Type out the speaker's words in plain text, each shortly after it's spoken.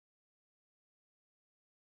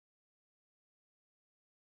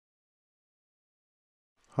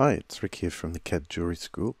Hi, it's Rick here from the CAD Jewelry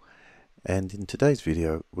School, and in today's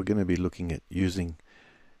video we're going to be looking at using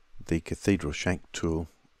the cathedral shank tool,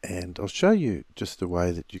 and I'll show you just the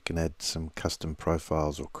way that you can add some custom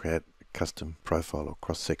profiles or create a custom profile or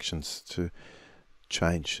cross sections to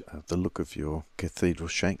change the look of your cathedral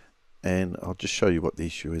shank. And I'll just show you what the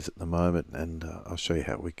issue is at the moment, and I'll show you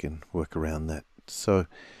how we can work around that. So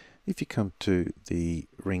if you come to the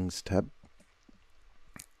Rings tab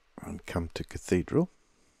and come to Cathedral,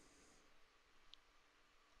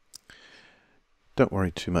 don't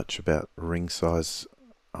worry too much about ring size.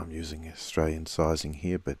 I'm using Australian sizing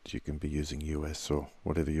here, but you can be using US or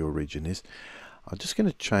whatever your region is. I'm just going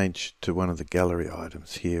to change to one of the gallery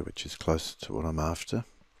items here, which is closer to what I'm after.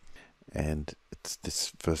 And it's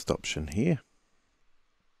this first option here.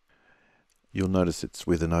 You'll notice it's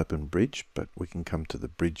with an open bridge, but we can come to the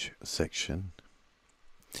bridge section.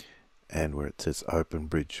 And where it says open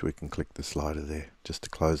bridge, we can click the slider there just to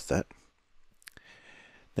close that.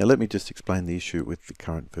 Now let me just explain the issue with the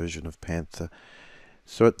current version of Panther.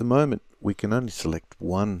 So at the moment we can only select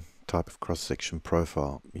one type of cross-section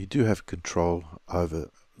profile. You do have control over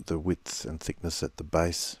the width and thickness at the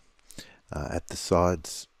base, at the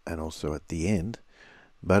sides and also at the end,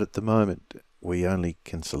 but at the moment we only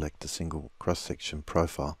can select a single cross-section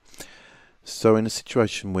profile. So in a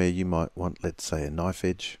situation where you might want, let's say, a knife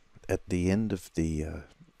edge at the end of the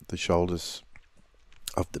shoulders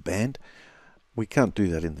of the band, we can't do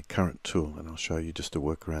that in the current tool, and I'll show you just a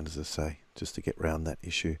workaround, as I say, just to get around that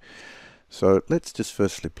issue. So let's just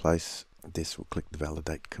firstly place this. We'll click the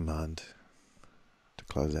validate command to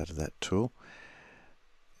close out of that tool.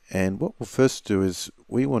 And what we'll first do is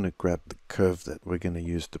we want to grab the curve that we're going to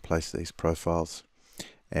use to place these profiles,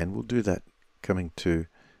 and we'll do that coming to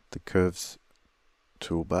the curves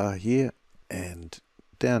toolbar here, and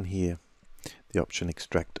down here the option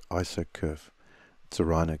extract ISO curve. It's a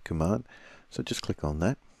Rhino command. So just click on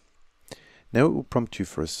that. Now it will prompt you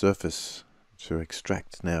for a surface to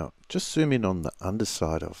extract. Now just zoom in on the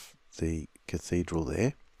underside of the cathedral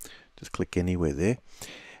there. Just click anywhere there.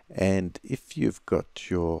 And if you've got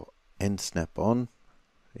your end snap on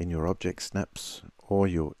in your object snaps or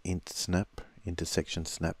your int snap, intersection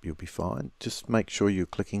snap, you'll be fine. Just make sure you're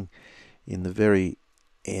clicking in the very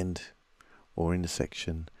end or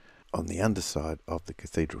intersection on the underside of the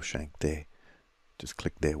cathedral shank there. Just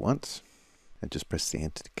click there once. And just press the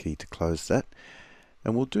enter key to close that.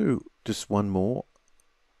 And we'll do just one more.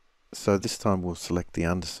 So this time we'll select the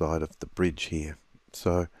underside of the bridge here.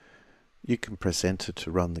 So you can press enter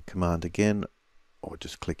to run the command again, or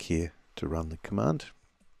just click here to run the command.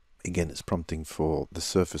 Again, it's prompting for the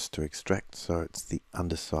surface to extract, so it's the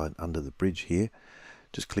underside under the bridge here.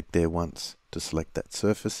 Just click there once to select that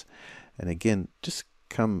surface. And again, just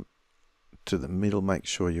come to the middle, make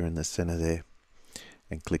sure you're in the center there,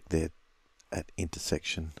 and click there at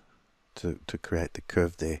intersection to create the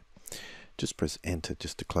curve there. Just press enter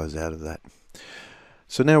just to close out of that.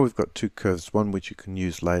 So now we've got two curves, one which you can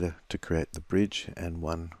use later to create the bridge, and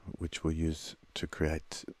one which we'll use to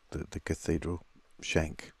create the cathedral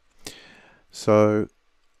shank. So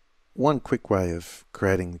one quick way of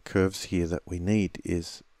creating the curves here that we need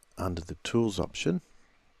is under the tools option.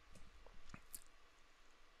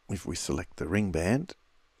 If we select the ring band,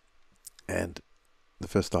 and the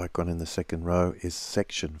first icon in the second row is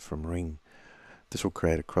section from ring. This will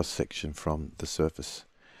create a cross section from the surface.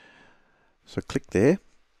 So click there,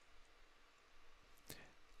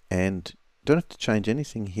 and don't have to change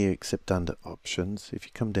anything here except under options. If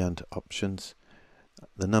you come down to options,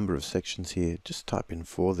 the number of sections here, just type in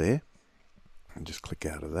 4 there and just click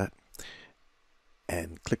out of that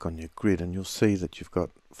and click on your grid, and you'll see that you've got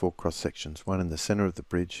 4 cross sections, one in the center of the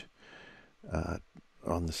bridge,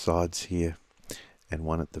 on the sides here, and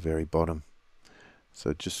one at the very bottom.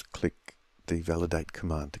 So just click the validate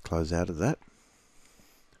command to close out of that.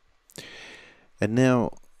 And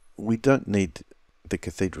now we don't need the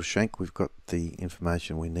cathedral shank. We've got the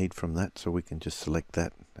information we need from that, so we can just select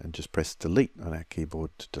that and just press delete on our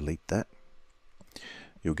keyboard to delete that.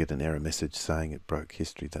 You'll get an error message saying it broke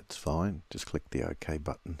history. That's fine. Just click the OK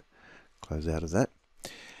button, close out of that.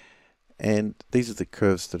 And these are the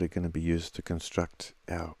curves that are going to be used to construct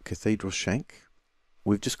our cathedral shank.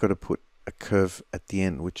 We've just got to put a curve at the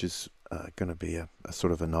end, which is going to be a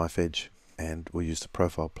sort of a knife edge, and we'll use the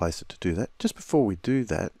profile placer to do that. Just before we do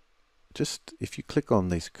that, just if you click on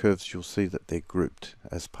these curves, you'll see that they're grouped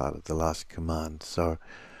as part of the last command. So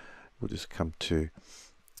we'll just come to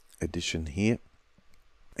addition here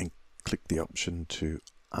and click the option to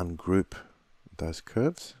ungroup those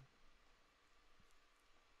curves.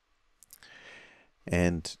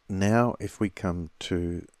 And now if we come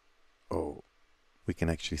to we can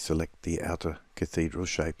actually select the outer cathedral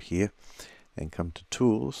shape here and come to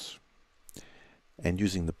Tools, and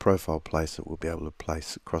using the profile placer we'll be able to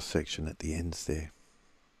place a cross section at the ends there.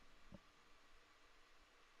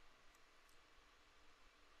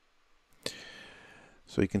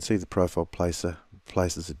 So you can see the profile placer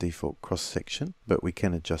places a default cross section, but we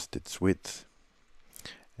can adjust its width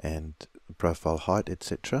and profile height,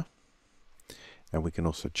 etc. And we can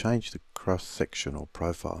also change the cross section or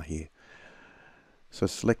profile here. So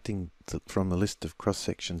selecting from the list of cross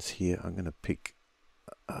sections here, I'm going to pick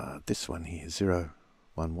this one here,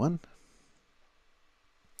 011,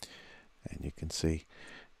 and you can see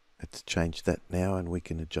it's changed that now, and we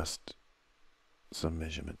can adjust some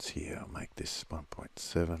measurements here. I'll make this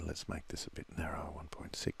 1.7, let's make this a bit narrower,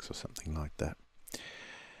 1.6 or something like that.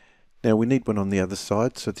 Now we need one on the other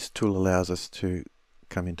side, so this tool allows us to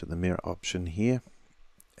come into the mirror option here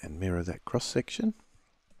and mirror that cross section.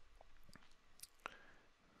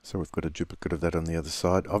 So we've got a duplicate of that on the other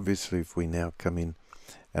side. Obviously if we now come in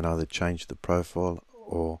and either change the profile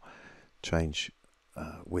or change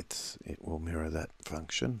widths, it will mirror that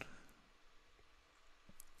function.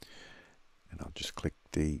 And I'll just click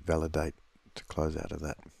the validate to close out of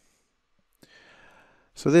that.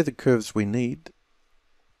 So they're the curves we need,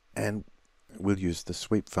 and we'll use the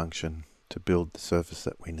sweep function to build the surface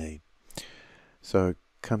that we need. So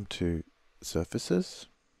come to Surfaces,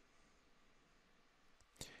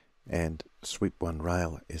 and sweep one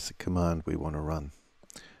rail is the command we want to run.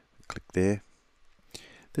 Click there.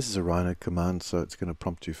 This is a Rhino command, so it's going to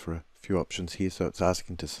prompt you for a few options here. So it's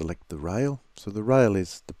asking to select the rail. So the rail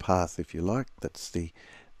is the path, if you like. That's the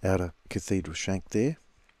outer cathedral shank there.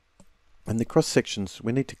 And the cross sections,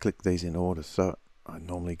 we need to click these in order. So I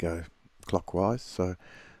normally go clockwise. So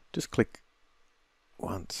just click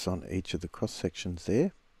once on each of the cross sections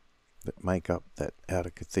there that make up that outer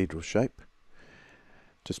cathedral shape.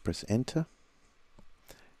 Just press enter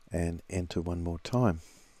and enter one more time.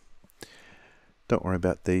 Don't worry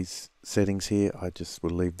about these settings here. I just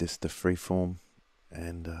will leave this to freeform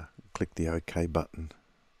and click the OK button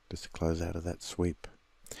just to close out of that sweep.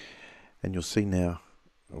 And you'll see now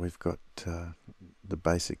we've got the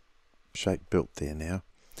basic shape built there now.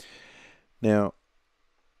 Now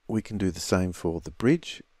we can do the same for the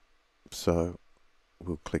bridge. So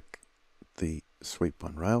we'll click the sweep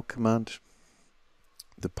one rail command.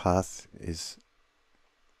 The path is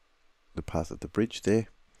the path of the bridge there.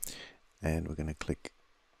 And we're going to click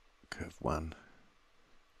curve 1,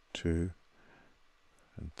 2,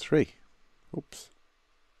 and 3. Oops.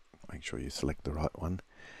 Make sure you select the right one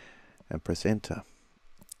and press enter.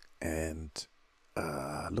 And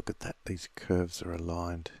look at that. These curves are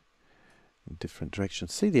aligned in different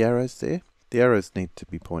directions. See the arrows there? The arrows need to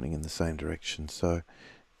be pointing in the same direction. So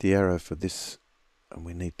the arrow for this, and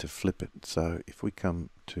we need to flip it. So if we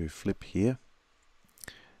come to flip here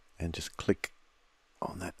and just click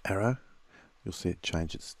on that arrow, you'll see it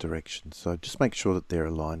change its direction. So just make sure that they're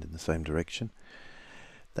aligned in the same direction.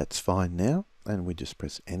 That's fine now, and we just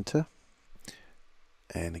press enter,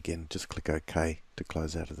 and again just click OK to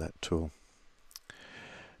close out of that tool.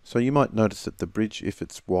 So you might notice that the bridge, if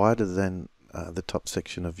it's wider than the top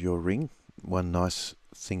section of your ring, one nice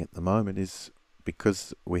thing at the moment is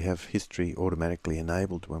because we have history automatically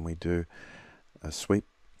enabled when we do a sweep,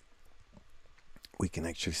 we can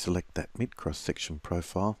actually select that mid cross section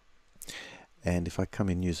profile, and if I come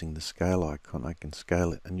in using the scale icon, I can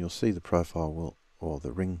scale it, and you'll see the profile will, or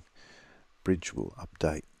the ring bridge will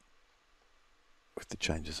update with the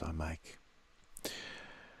changes I make.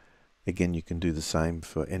 Again, you can do the same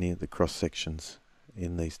for any of the cross sections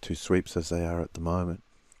in these two sweeps as they are at the moment.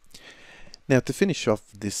 Now to finish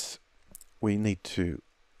off this, we need to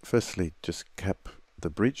firstly just cap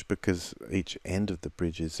the bridge, because each end of the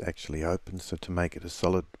bridge is actually open, so to make it a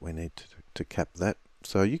solid we need to cap that.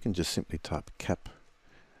 So you can just simply type cap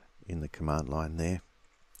in the command line there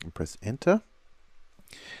and press enter.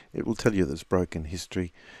 It will tell you there's broken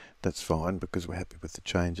history. That's fine because we're happy with the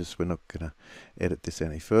changes. We're not going to edit this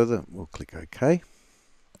any further. We'll click OK.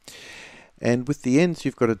 And with the ends,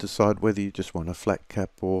 you've got to decide whether you just want a flat cap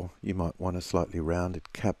or you might want a slightly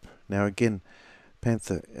rounded cap. Now again,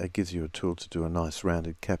 Panther gives you a tool to do a nice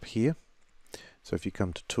rounded cap here. So if you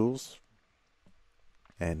come to Tools,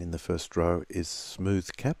 and in the first row is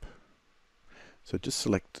Smooth Cap. So just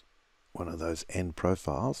select one of those end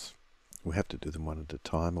profiles. We have to do them one at a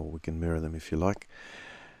time, or we can mirror them if you like.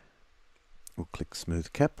 We'll click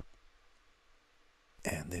Smooth Cap,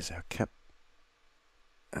 and there's our cap,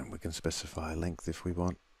 and we can specify a length if we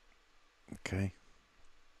want. Okay,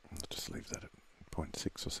 I'll just leave that at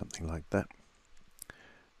 0.6 or something like that,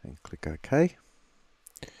 and click OK.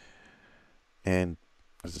 And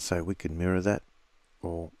as I say, we can mirror that,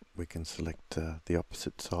 or we can select the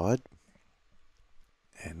opposite side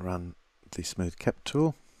and run the smooth cap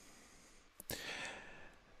tool.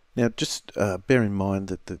 Now just bear in mind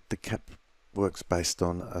that the cap works based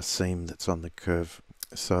on a seam that's on the curve,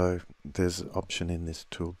 so there's an option in this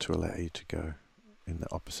tool to allow you to go in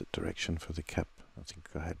the opposite direction for the cap. I think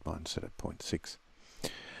I had mine set at 0.6,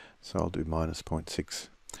 so I'll do minus 0.6,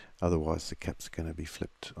 otherwise the cap's going to be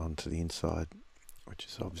flipped onto the inside, which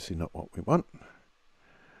is obviously not what we want.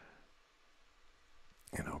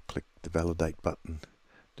 And I'll click the validate button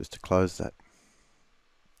just to close that.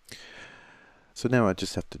 So now I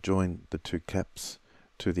just have to join the two caps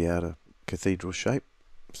to the outer cathedral shape.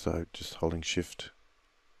 So just holding shift,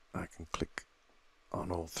 I can click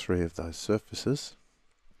on all three of those surfaces,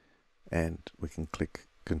 and we can click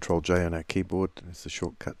Ctrl J on our keyboard as the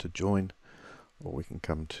shortcut to join, or we can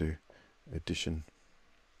come to addition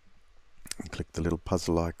and click the little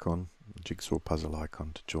puzzle icon, the jigsaw puzzle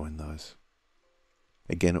icon, to join those.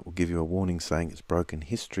 Again, it will give you a warning saying it's broken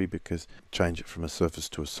history because change it from a surface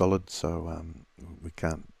to a solid, so we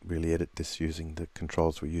can't really edit this using the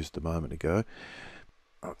controls we used a moment ago.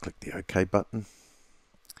 I'll click the OK button,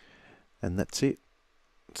 and that's it.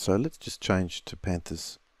 So let's just change to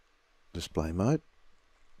Panther's display mode,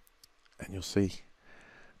 and you'll see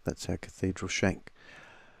that's our cathedral shank.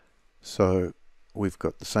 So we've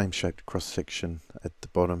got the same shaped cross section at the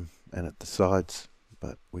bottom and at the sides,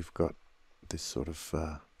 but we've got this sort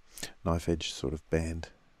of knife edge sort of band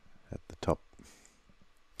at the top.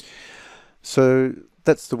 So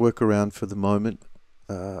that's the workaround for the moment.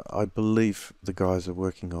 I believe the guys are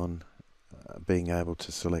working on being able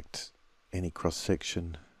to select any cross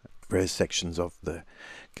section, various sections of the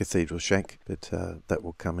cathedral shank, but that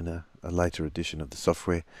will come in a later edition of the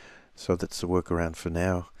software. So that's the workaround for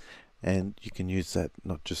now, and you can use that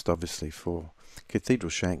not just obviously for cathedral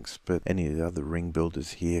shanks, but any of the other ring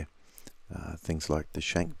builders here. Things like the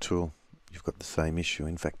shank tool, you've got the same issue.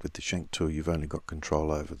 In fact, with the shank tool, you've only got control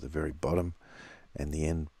over the very bottom, and the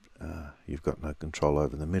end you've got no control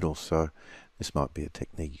over the middle. So this might be a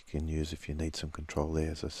technique you can use if you need some control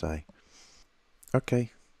there, as I say.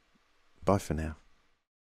 Okay, bye for now.